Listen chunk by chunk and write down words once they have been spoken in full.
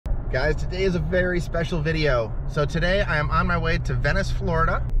Guys, today is a very special video. So today I am on my way to Venice,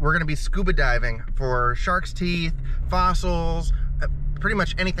 Florida. We're gonna be scuba diving for shark's teeth, fossils, pretty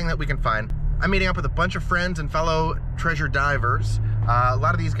much anything that we can find. I'm meeting up with a bunch of friends and fellow treasure divers. A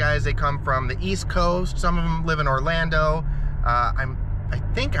lot of these guys, they come from the East Coast. Some of them live in Orlando. I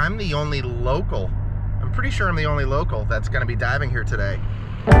think I'm the only local. I'm pretty sure I'm the only local that's gonna be diving here today.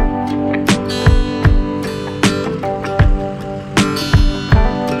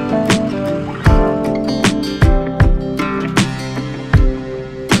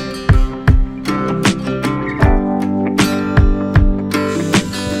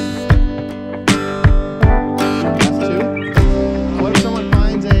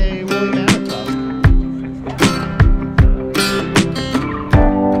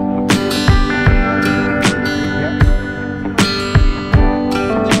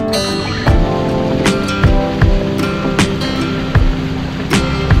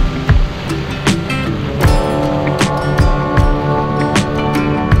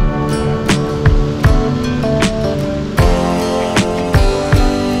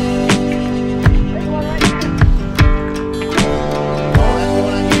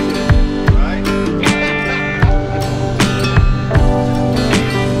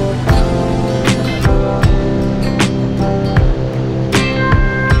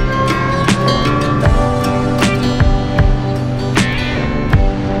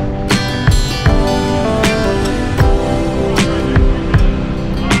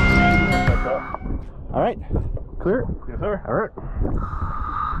 All right, clear? Yes, sir. All right.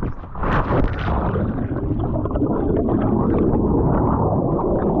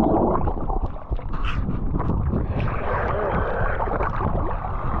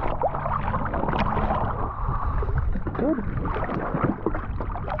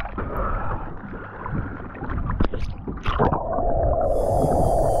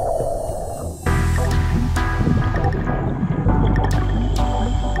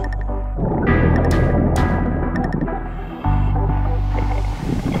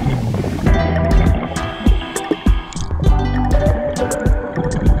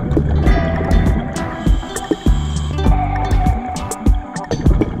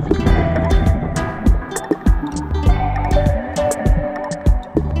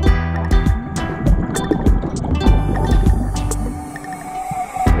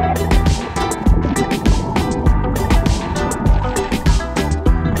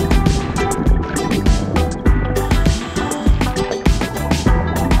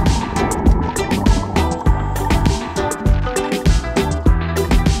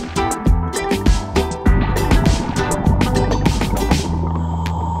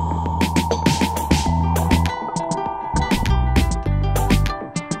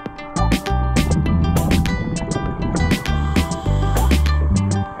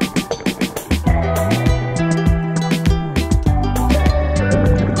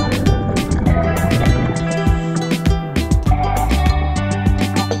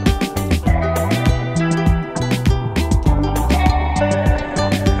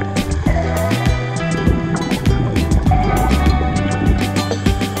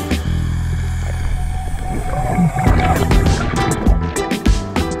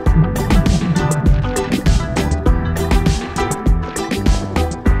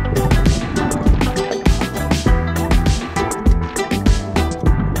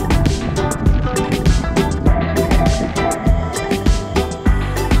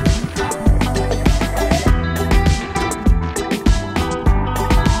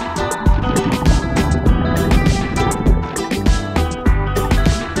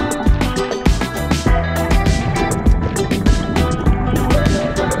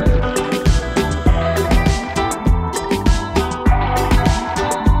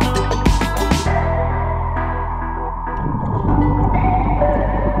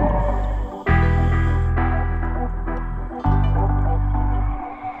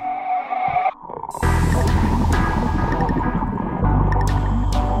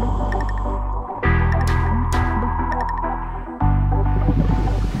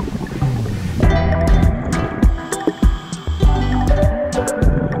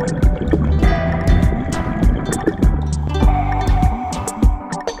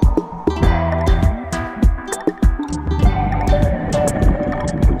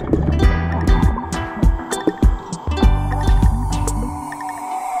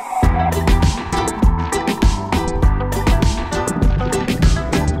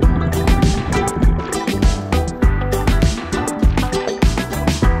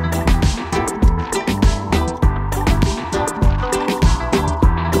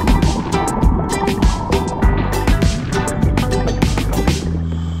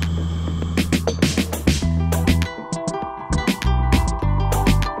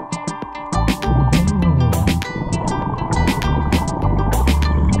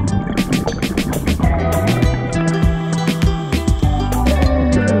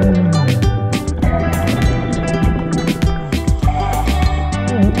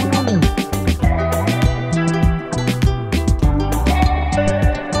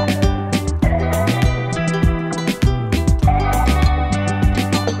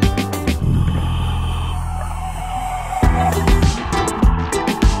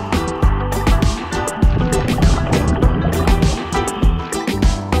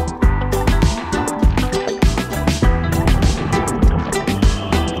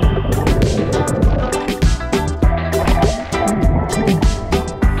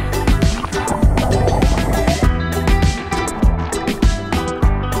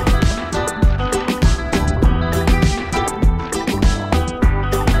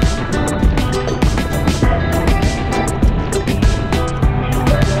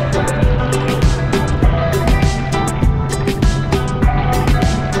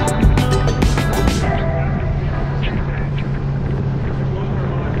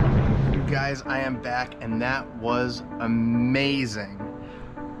 Guys, I am back and that was amazing.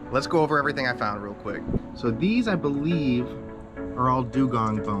 Let's go over everything I found real quick. So these, I believe, are all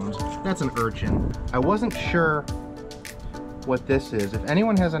dugong bones. That's an urchin. I wasn't sure what this is. If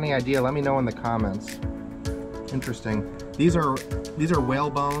anyone has any idea, let me know in the comments. Interesting. These are whale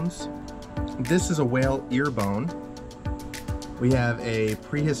bones. This is a whale ear bone. We have a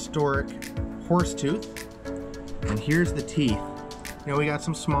prehistoric horse tooth. And here's the teeth. You know, we got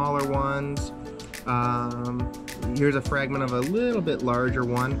some smaller ones. Here's a fragment of a little bit larger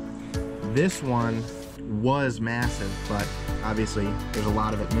one. This one was massive, but obviously there's a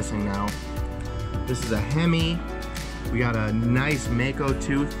lot of it missing now. This is a hemi. We got a nice mako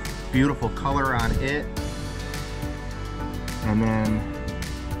tooth, beautiful color on it. And then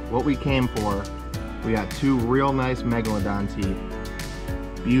what we came for, we got two real nice megalodon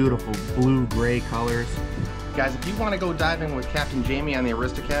teeth. Beautiful blue-gray colors. Guys, if you want to go diving with Captain Jamie on the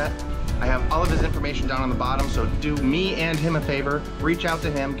Aristakat, I have all of his information down on the bottom, so do me and him a favor, reach out to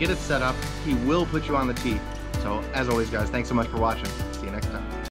him, get it set up. He will put you on the teeth. So as always, guys, thanks so much for watching.